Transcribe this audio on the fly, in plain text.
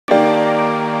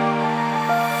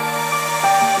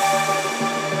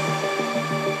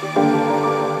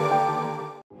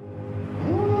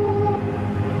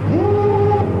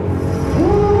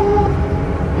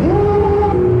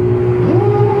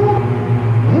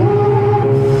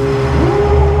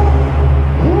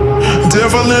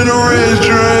devil in a red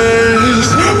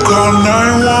dress. Call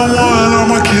 911,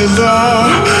 I'm a killer.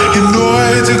 You know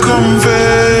I hate to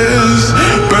confess.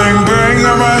 Bang, bang,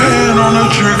 got my hand on the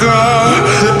trigger.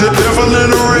 The devil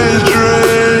in a red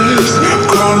dress.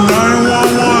 Call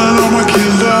 911, I'm a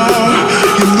killer.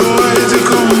 You know I hate to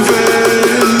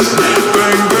confess.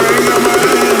 Bang, bang, got my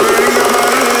hand, bang, got my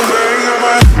hand, bang, got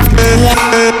my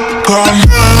hand. Call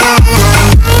 911.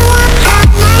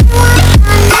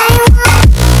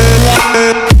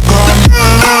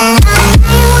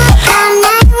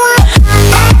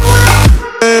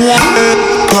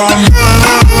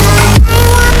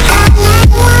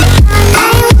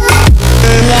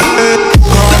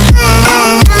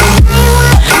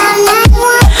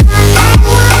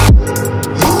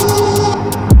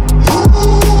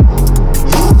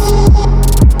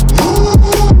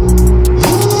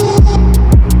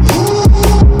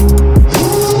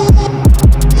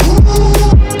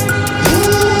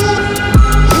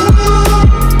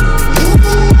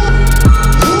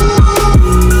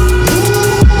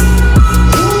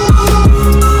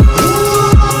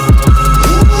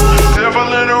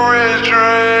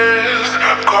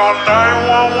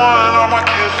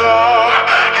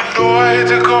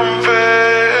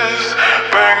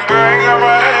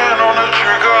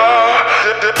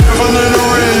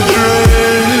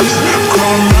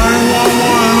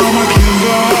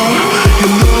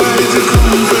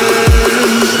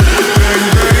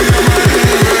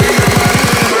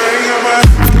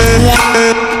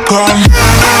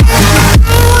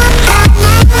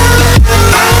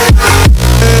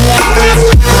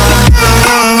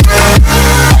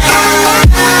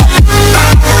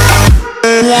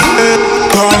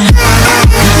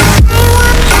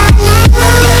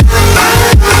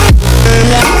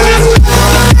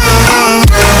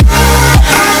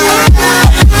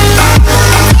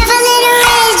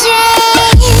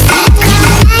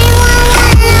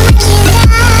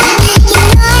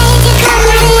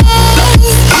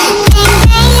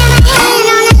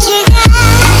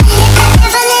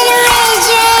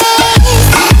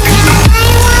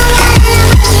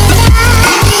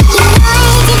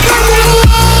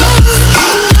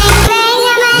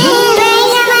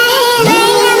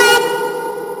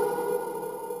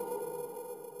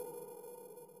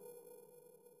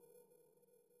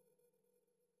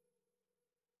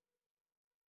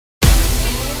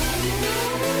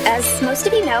 As most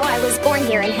of you know, I was born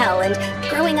here in Hell, and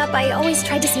growing up I always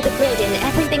tried to see the good in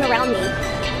everything around me.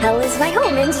 Hell is my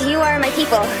home, and you are my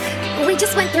people. We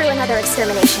just went through another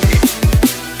extermination.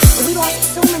 We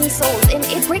lost so many souls, and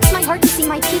it breaks my heart to see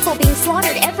my people being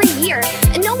slaughtered every year,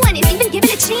 and no one is even given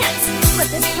a chance. What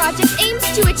this project aims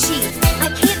to achieve. I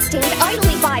can't stand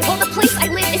idly by while the place I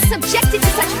live is subjected to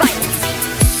such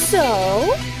violence.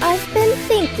 So, I've been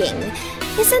thinking,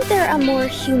 isn't there a more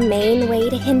humane way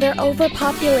to hinder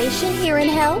overpopulation here in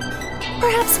Hell?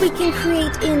 Perhaps we can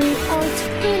create an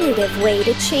alternative way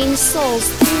to change souls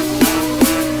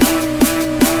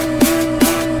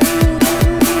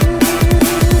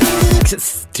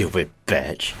Stupid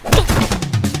bitch.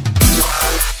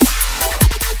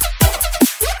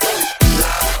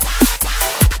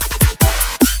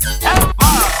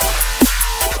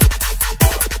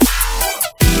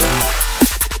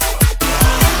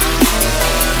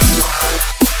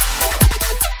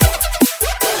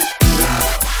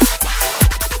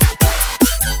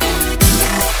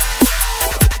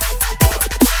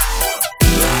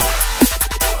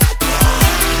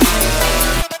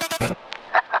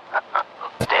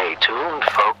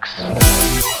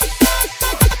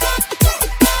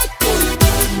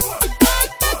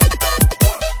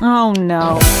 Oh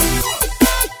no.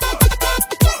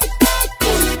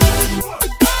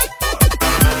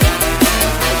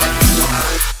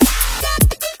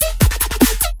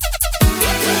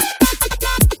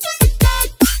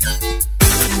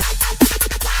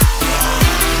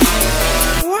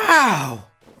 Wow!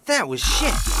 That was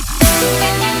shit.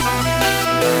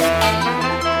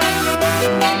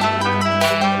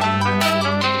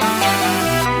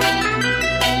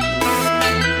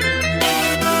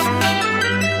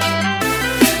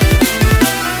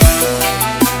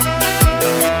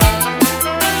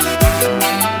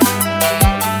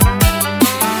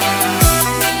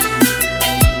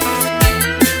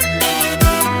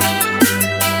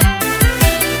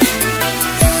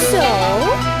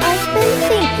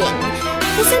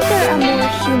 Isn't there a more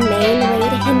humane way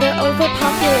to hinder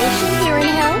overpopulation here in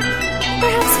Hell?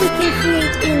 Perhaps we can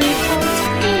create an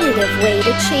alternative way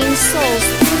to change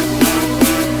souls.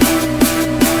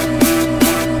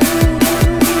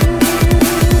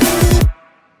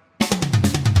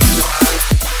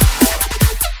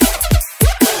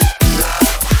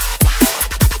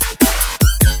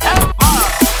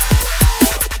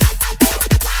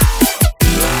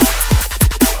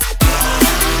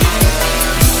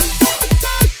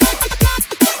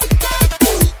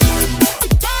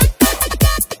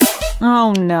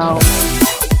 Oh no.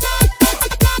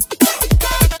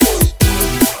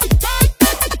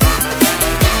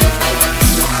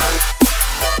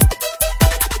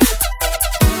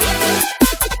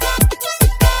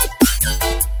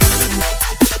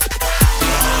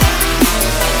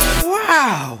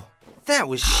 Wow! That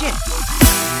was shit!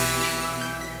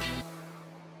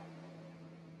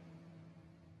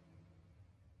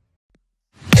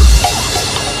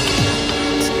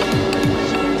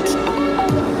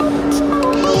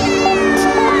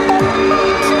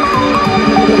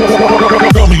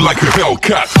 Feel me like a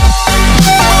Hellcat.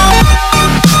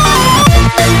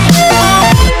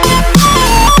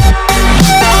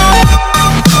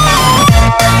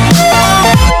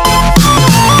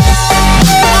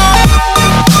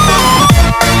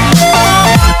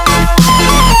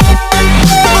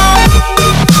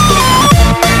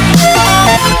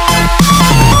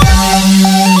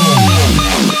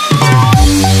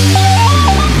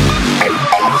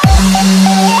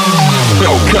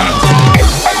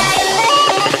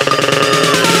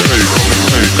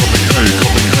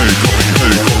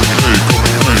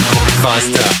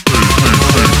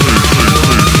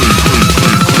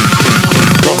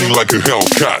 Running like a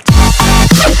Hellcat.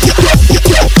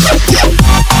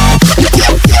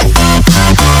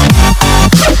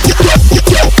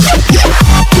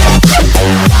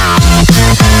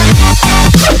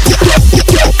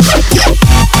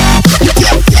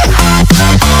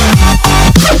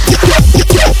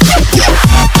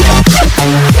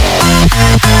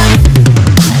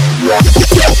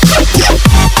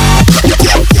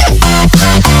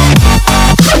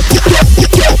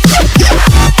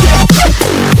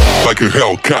 Like a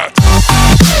Hellcat.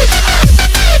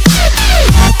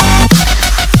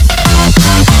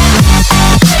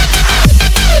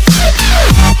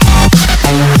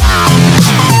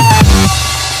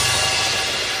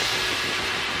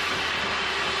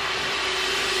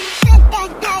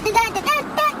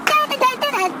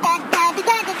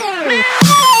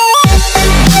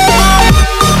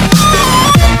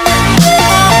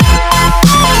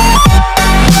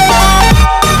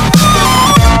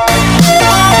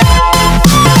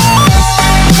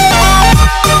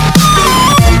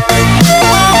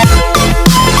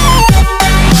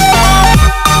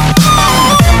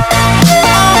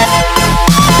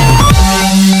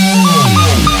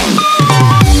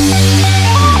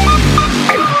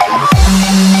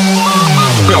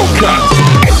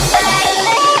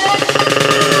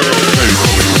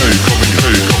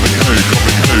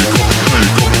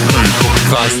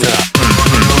 Faster.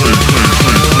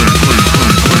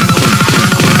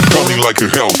 Running like a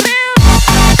Hellcat.